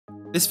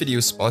This video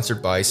is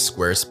sponsored by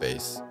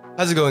Squarespace.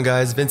 How's it going,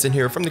 guys? Vincent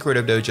here from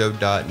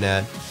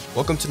thecreativedojo.net.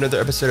 Welcome to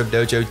another episode of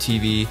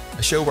DojoTV,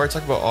 a show where I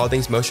talk about all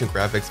things motion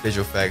graphics,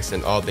 visual effects,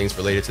 and all things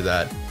related to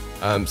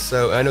that.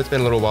 So I know it's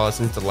been a little while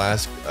since the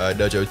last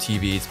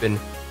DojoTV. It's been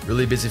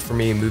really busy for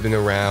me, moving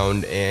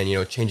around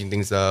and changing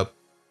things up.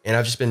 And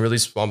I've just been really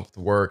swamped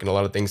with work and a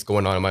lot of things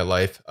going on in my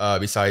life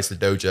besides the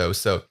dojo.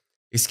 So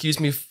excuse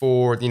me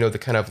for the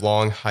kind of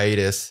long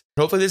hiatus.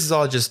 Hopefully this is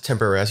all just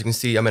temporary. As you can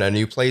see, I'm in a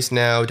new place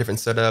now,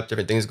 different setup,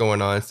 different things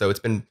going on. So it's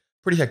been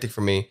pretty hectic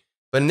for me.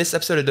 But in this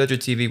episode of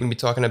DojoTV, we're going to be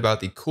talking about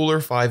the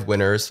Kuler5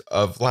 winners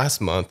of last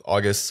month,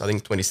 August, I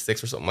think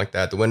 26th or something like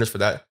that. The winners for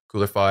that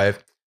Kuler5. We're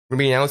going to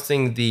be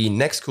announcing the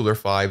next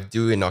Kuler5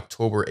 due in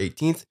October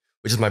 18th,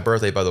 which is my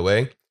birthday, by the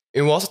way.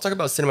 And we'll also talk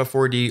about Cinema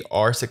 4D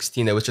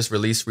R16 that was just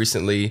released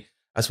recently,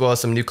 as well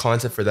as some new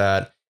content for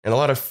that. And a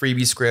lot of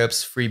freebie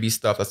scripts, freebie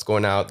stuff that's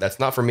going out. That's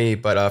not for me,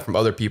 but from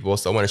other people.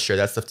 So I want to share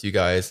that stuff to you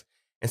guys.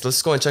 And so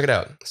let's go and check it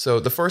out. So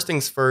the first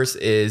things first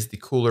is the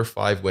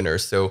Kuler5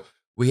 winners. So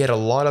we had a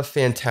lot of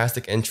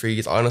fantastic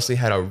entries. Honestly,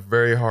 had a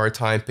very hard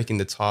time picking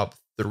the top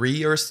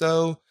 3 or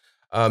so.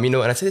 And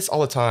I say this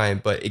all the time,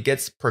 but it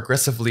gets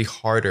progressively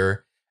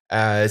harder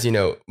as,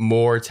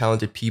 more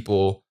talented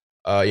people,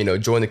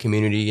 join the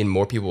community and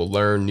more people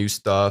learn new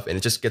stuff. And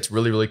it just gets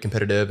really, really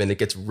competitive and it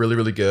gets really,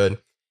 really good.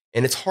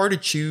 And it's hard to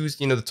choose,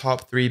 the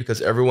top 3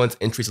 because everyone's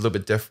entry is a little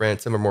bit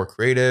different. Some are more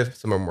creative,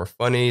 some are more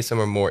funny,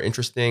 some are more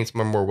interesting, some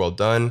are more well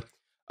done.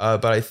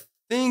 But I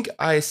think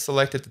I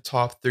selected the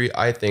top 3,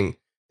 I think,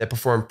 that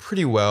performed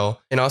pretty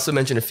well. And also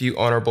mentioned a few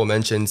honorable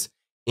mentions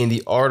in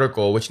the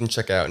article, which you can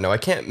check out. Now, I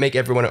can't make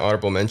everyone an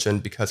honorable mention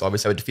because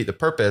obviously I would defeat the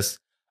purpose.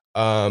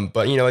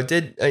 But, I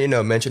did,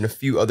 mention a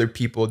few other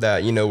people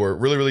that, were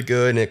really, really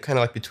good and it kind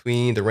of like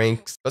between the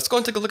ranks. Let's go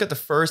and take a look at the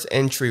first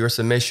entry or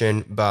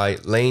submission by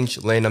Lane.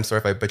 I'm sorry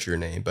if I butcher your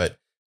name, but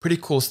pretty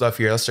cool stuff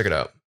here. Let's check it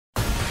out.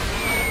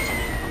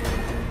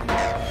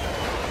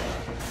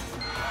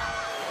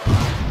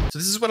 So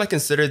this is what I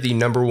consider the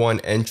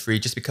 #1 entry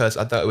just because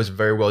I thought it was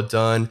very well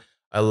done.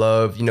 I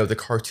love, the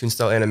cartoon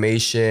style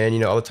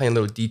animation, all the tiny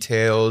little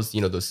details,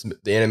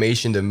 the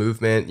animation, the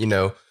movement,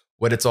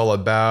 what it's all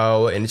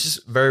about. And it's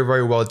just very,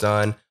 very well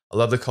done. I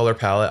love the color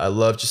palette. I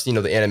love just,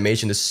 the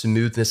animation, the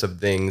smoothness of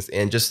things,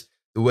 and just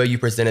the way you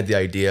presented the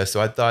idea. So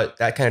I thought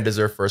that kind of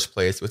deserved first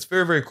place. So it's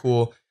very, very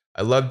cool.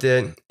 I loved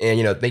it.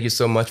 And, thank you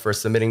so much for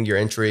submitting your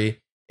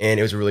entry. And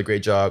it was a really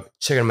great job.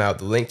 Check him out.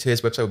 The link to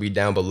his website will be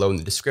down below in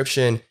the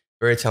description.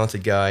 Very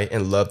talented guy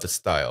and love the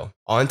style.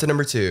 On to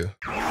number 2.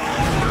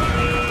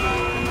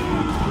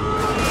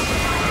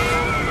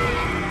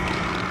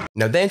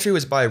 Now, the entry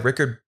was by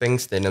Rickard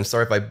Bengston. I'm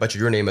sorry if I butchered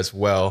your name as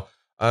well.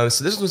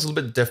 So this was a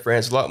little bit different.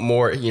 It's a lot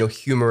more,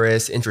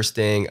 humorous,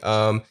 interesting.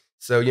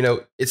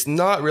 So, it's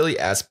not really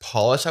as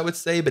polished, I would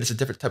say, but it's a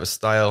different type of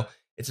style.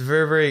 It's a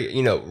very,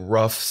 very,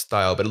 rough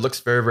style, but it looks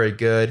very, very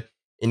good.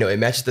 It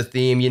matches the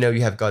theme. You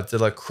have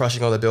Godzilla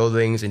crushing all the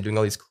buildings and doing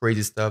all these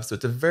crazy stuff. So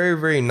it's a very,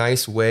 very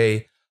nice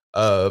way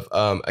of,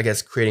 I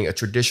guess, creating a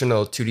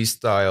traditional 2D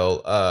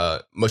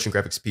style motion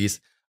graphics piece.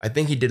 I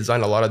think he did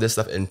design a lot of this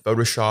stuff in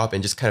Photoshop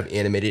and just kind of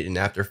animated in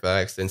After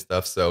Effects and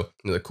stuff. So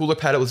the Kuler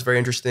palette was very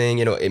interesting.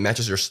 It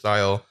matches your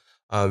style.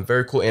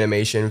 Very cool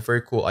animation,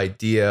 very cool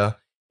idea,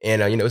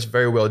 and it's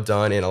very well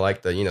done. And I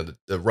like the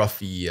the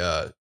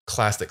roughy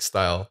classic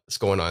style that's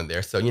going on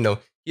there. So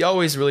he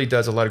always really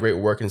does a lot of great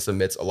work and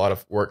submits a lot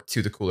of work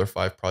to the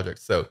Kuler5 project.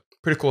 So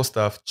pretty cool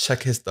stuff.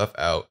 Check his stuff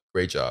out.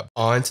 Great job.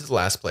 On to the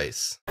last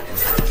place.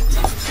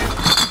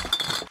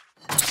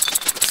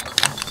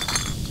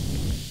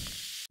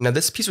 Now,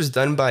 this piece was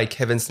done by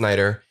Kevin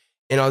Snyder,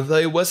 and although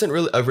it wasn't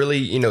really a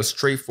really,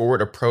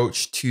 straightforward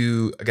approach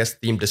to, I guess,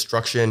 theme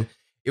destruction,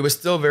 it was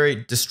still very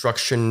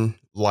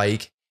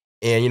destruction-like,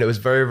 and, it was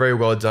very, very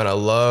well done. I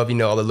love,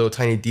 all the little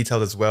tiny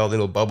details as well, the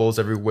little bubbles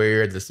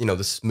everywhere, this,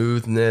 the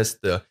smoothness,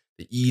 the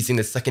easing,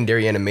 the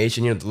secondary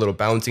animation, the little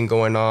bouncing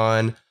going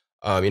on,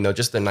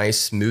 just the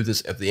nice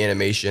smoothness of the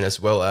animation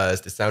as well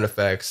as the sound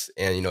effects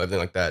and, everything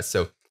like that.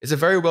 So it's a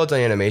very well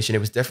done animation. It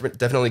was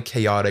definitely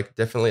chaotic,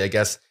 definitely, I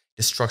guess,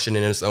 destruction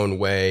in its own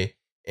way,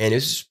 and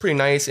it's just pretty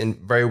nice and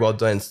very well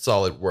done,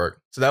 solid work.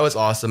 So that was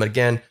awesome.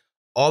 Again,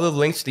 all the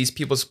links to these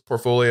people's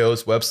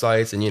portfolios,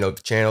 websites,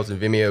 and channels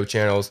and Vimeo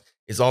channels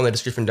is all in the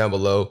description down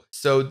below.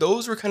 So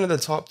those were kind of the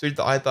top 3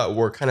 that I thought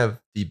were kind of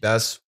the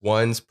best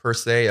ones per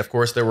se. Of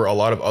course, there were a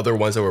lot of other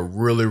ones that were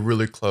really,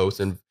 really close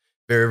and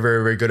very,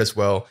 very, very good as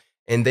well.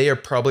 And they are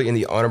probably in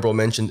the honorable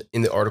mention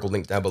in the article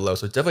link down below.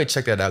 So definitely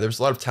check that out. There's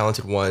a lot of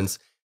talented ones.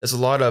 There's a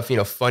lot of,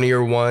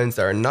 funnier ones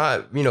that are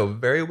not,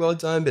 very well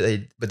done,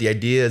 but the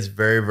idea is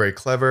very, very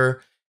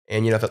clever.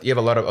 And, you have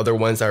a lot of other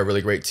ones that are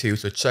really great too.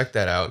 So check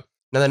that out.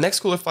 Now, the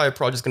next Kuler5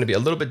 project is going to be a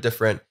little bit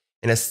different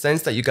in a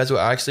sense that you guys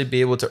will actually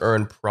be able to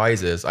earn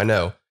prizes. I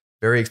know,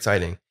 very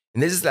exciting.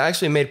 And this is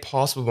actually made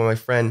possible by my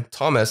friend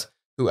Thomas,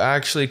 who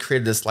actually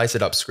created this Slice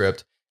It Up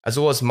script, as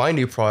well as my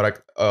new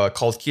product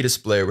called Key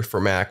Display for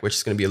Mac, which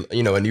is going to be,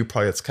 a new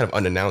product that's kind of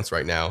unannounced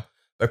right now.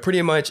 But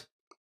pretty much,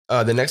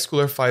 the next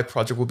Kuler5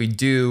 project will be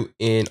due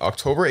in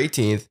October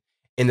 18th,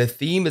 And the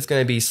theme is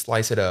going to be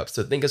Slice It Up.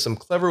 So think of some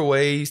clever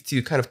ways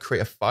to kind of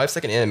create a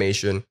 5-second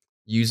animation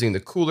using the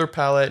Kuler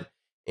palette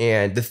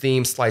and the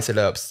theme Slice It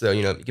Up. So,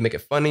 you can make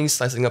it funny,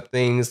 slicing up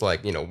things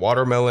like,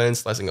 watermelons,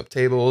 slicing up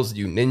tables,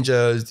 do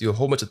ninjas, do a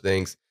whole bunch of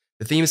things.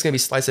 The theme is going to be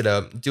Slice It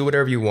Up. Do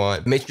whatever you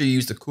want. Make sure you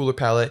use the Kuler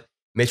palette.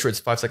 Make sure it's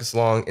 5 seconds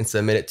long and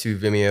submit it to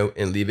Vimeo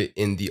and leave it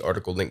in the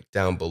article link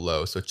down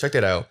below. So check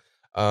that out.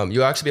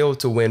 You'll actually be able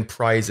to win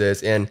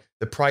prizes, and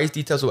the prize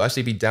details will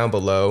actually be down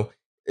below.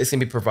 It's going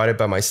to be provided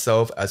by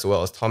myself as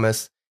well as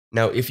Thomas.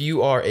 Now, if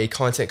you are a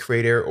content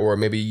creator, or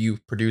maybe you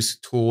produce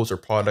tools or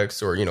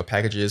products or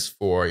packages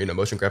for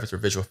motion graphics or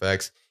visual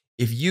effects,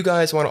 if you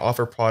guys want to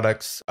offer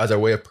products as a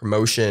way of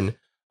promotion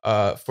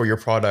for your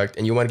product,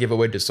 and you want to give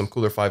away to some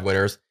Kuler5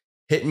 winners,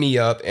 hit me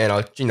up and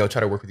I'll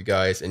try to work with you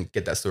guys and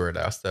get that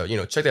sorted out. So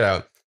check that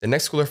out. The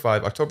next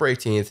Kuler5, October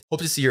 18th.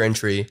 Hope to see your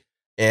entry,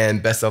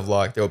 and best of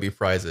luck. There will be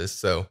prizes,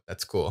 so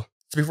that's cool.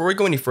 So before we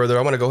go any further,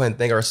 I want to go ahead and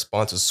thank our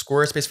sponsor,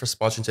 Squarespace, for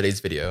sponsoring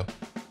today's video.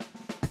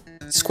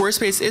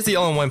 Squarespace is the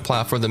all-in-one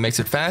platform that makes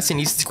it fast and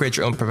easy to create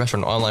your own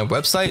professional online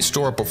website,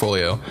 store, or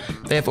portfolio.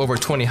 They have over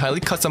 20 highly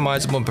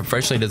customizable and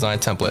professionally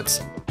designed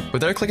templates.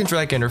 With their click and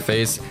drag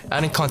interface,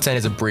 adding content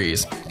is a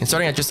breeze. And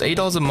starting at just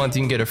 $8 a month,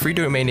 you can get a free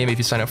domain name if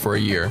you sign up for a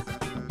year.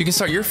 You can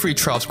start your free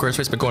trial of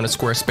Squarespace by going to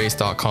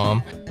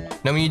squarespace.com.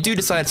 Now, when you do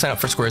decide to sign up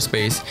for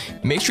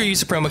Squarespace, make sure you use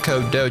the promo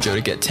code DOJO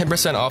to get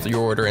 10% off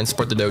your order and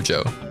support the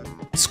dojo.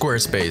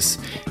 Squarespace,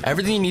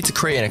 everything you need to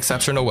create an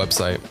exceptional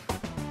website.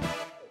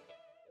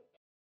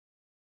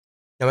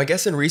 Now, I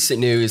guess in recent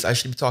news, I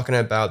should be talking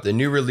about the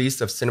new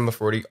release of Cinema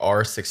 4D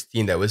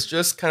R16 that was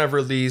just kind of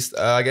released,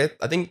 I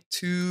think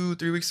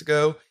 2-3 weeks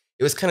ago.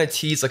 It was kind of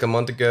teased like a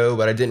month ago,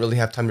 but I didn't really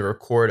have time to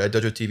record a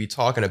DojoTV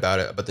talking about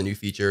it, about the new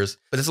features.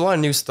 But there's a lot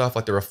of new stuff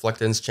like the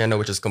Reflectance channel,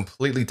 which is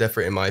completely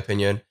different in my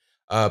opinion.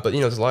 But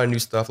there's a lot of new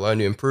stuff, a lot of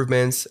new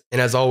improvements.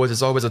 And as always,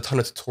 there's always a ton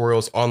of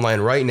tutorials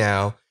online right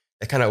now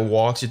that kind of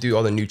walks you through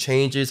all the new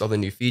changes, all the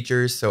new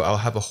features. So I'll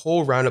have a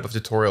whole roundup of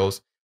tutorials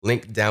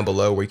linked down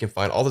below where you can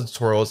find all the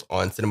tutorials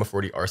on Cinema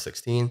 4D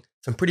R16.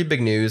 Some pretty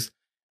big news.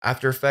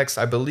 After Effects,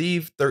 I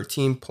believe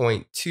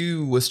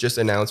 13.2 was just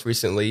announced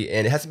recently,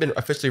 and it hasn't been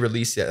officially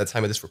released yet at the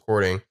time of this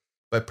recording.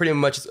 But pretty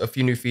much a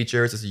few new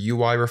features. It's a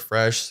UI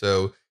refresh,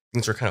 so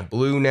things are kind of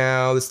blue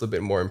now. There's a little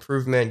bit more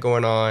improvement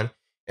going on.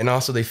 And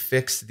also they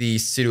fixed the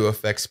pseudo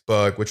effects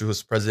bug, which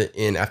was present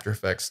in After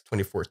Effects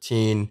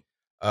 2014.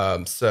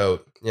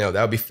 So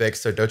that'll be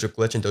fixed. So Dojo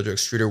Glitch and Dojo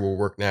Extruder will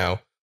work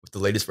now with the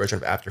latest version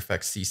of After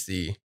Effects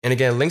CC. And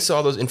again, links to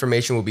all those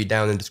information will be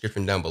down in the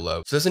description down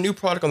below. So there's a new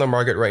product on the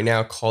market right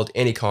now called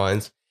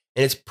Icons,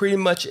 and it's pretty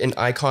much an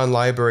icon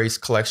libraries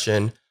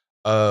collection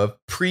of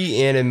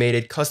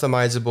pre-animated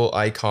customizable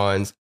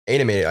icons,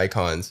 animated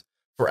icons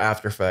for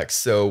After Effects.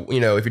 So,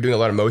 if you're doing a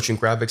lot of motion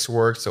graphics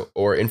work,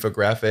 or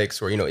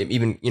infographics, or,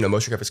 even,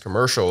 motion graphics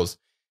commercials,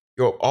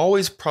 you'll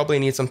always probably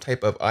need some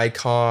type of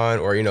icon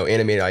or,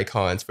 animated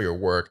icons for your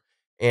work.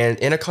 And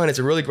Icon is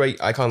a really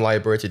great icon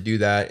library to do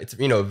that. It's,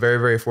 very,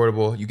 very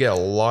affordable. You get a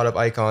lot of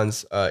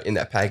icons in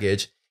that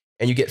package,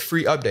 and you get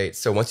free updates.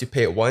 So once you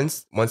pay it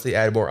once they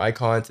add more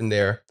icons in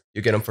there,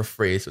 you get them for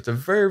free. So it's a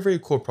very, very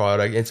cool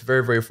product. And it's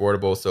very, very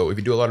affordable. So if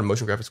you do a lot of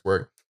motion graphics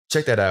work,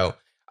 check that out.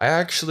 I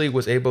actually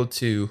was able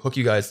to hook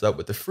you guys up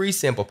with a free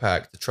sample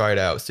pack to try it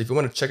out. So if you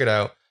want to check it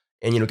out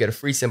and get a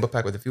free sample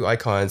pack with a few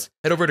icons,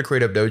 head over to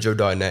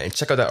creativedojo.net and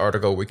check out that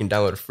article where you can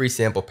download a free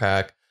sample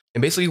pack.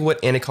 And basically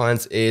what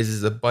Icons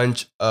is a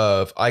bunch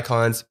of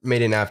icons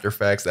made in After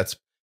Effects that's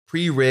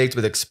pre-rigged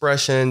with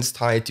expressions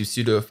tied to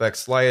pseudo effect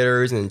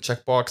sliders and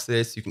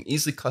checkboxes. You can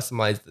easily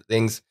customize the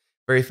things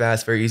very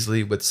fast, very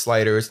easily with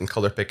sliders and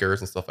color pickers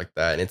and stuff like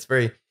that. And it's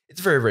very,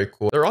 very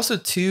cool. There are also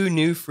 2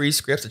 new free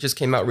scripts that just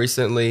came out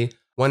recently.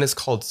 One is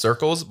called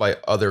Circles by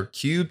Other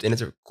Cubed, and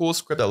it's a cool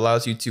script that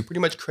allows you to pretty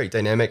much create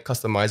dynamic,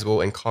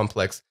 customizable, and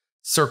complex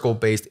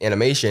circle-based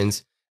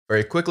animations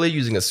very quickly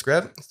using a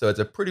script. So it's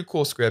a pretty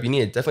cool script. You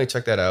need to definitely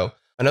check that out.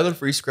 Another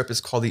free script is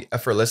called the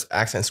Effortless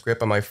Accent Script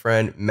by my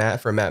friend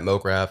Matt from Matt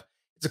Mograph.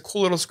 It's a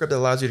cool little script that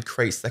allows you to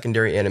create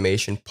secondary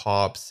animation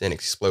pops and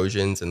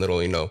explosions and little,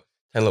 10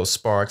 little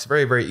sparks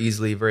very, very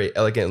easily, very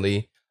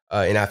elegantly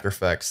in After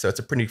Effects. So it's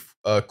a pretty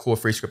cool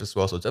free script as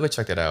well. So definitely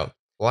check that out.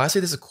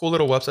 Lastly, there's a cool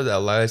little website that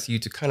allows you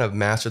to kind of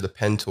master the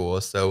pen tool.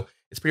 So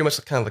it's pretty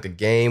much kind of like a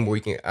game where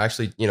you can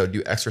actually,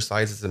 do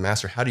exercises to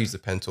master how to use the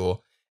pen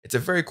tool. It's a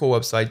very cool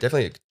website,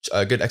 definitely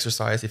a good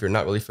exercise if you're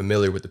not really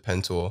familiar with the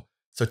pen tool.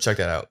 So check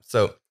that out.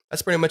 So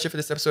that's pretty much it for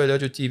this episode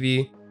of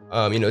DojoTV.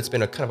 It's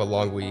been a kind of a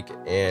long week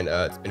and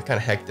it's been kind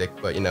of hectic,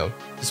 but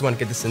just want to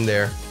get this in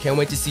there. Can't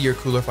wait to see your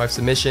Kuler5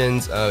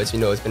 submissions. It's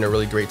been a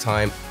really great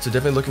time. So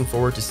definitely looking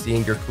forward to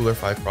seeing your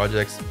Kuler5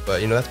 projects.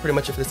 But that's pretty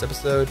much it for this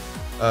episode.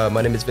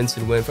 My name is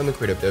Vincent Wynn from the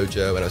Creative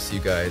Dojo, and I'll see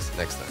you guys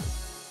next time.